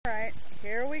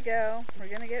we go. We're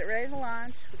going to get ready to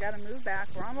launch. We got to move back.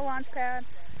 We're on the launch pad.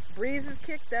 Breeze is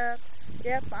kicked up.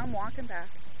 Yep, I'm walking back.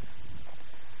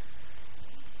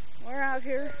 We're out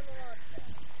here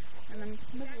in the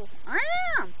middle of... I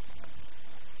am!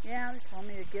 Yeah, they told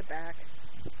me to get back.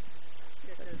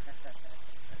 It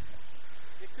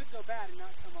could go bad and not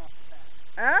come off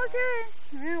the back.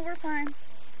 Okay. Yeah, we're fine.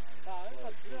 Wow, that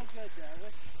looks real good there.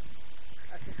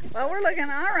 Well, we're looking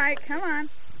all right. Come on.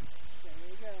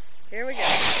 Okay, here we go.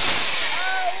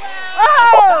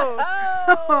 Oh,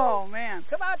 wow! Oh, man.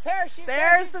 Come on, parachute.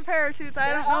 There's the parachutes.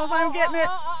 I don't know if I'm getting it.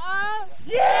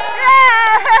 Yay!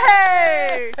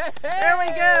 Yay! There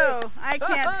we go. I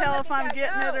can't tell if I'm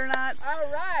getting it or not.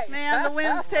 All right. Man, the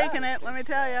wind's taking it, let me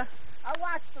tell you. I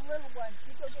watched the little one.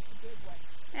 You go get the big one.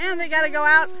 And they got to go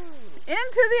out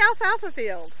into the alfalfa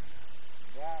field.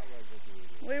 That was a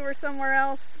beauty. We were somewhere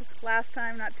else last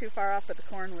time, not too far off, but the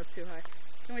corn was too high.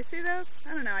 Can we see those?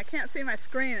 I don't know. I can't see my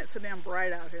screen. It's so damn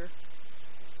bright out here.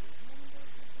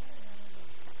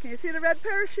 Can you see the red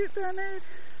parachutes I made?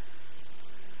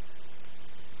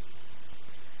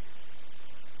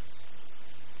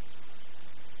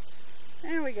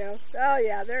 There we go. Oh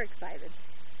yeah, they're excited.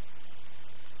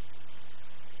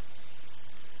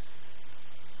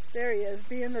 There he is,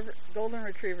 being the golden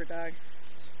retriever dog.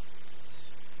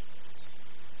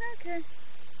 Okay,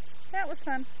 that was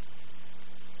fun.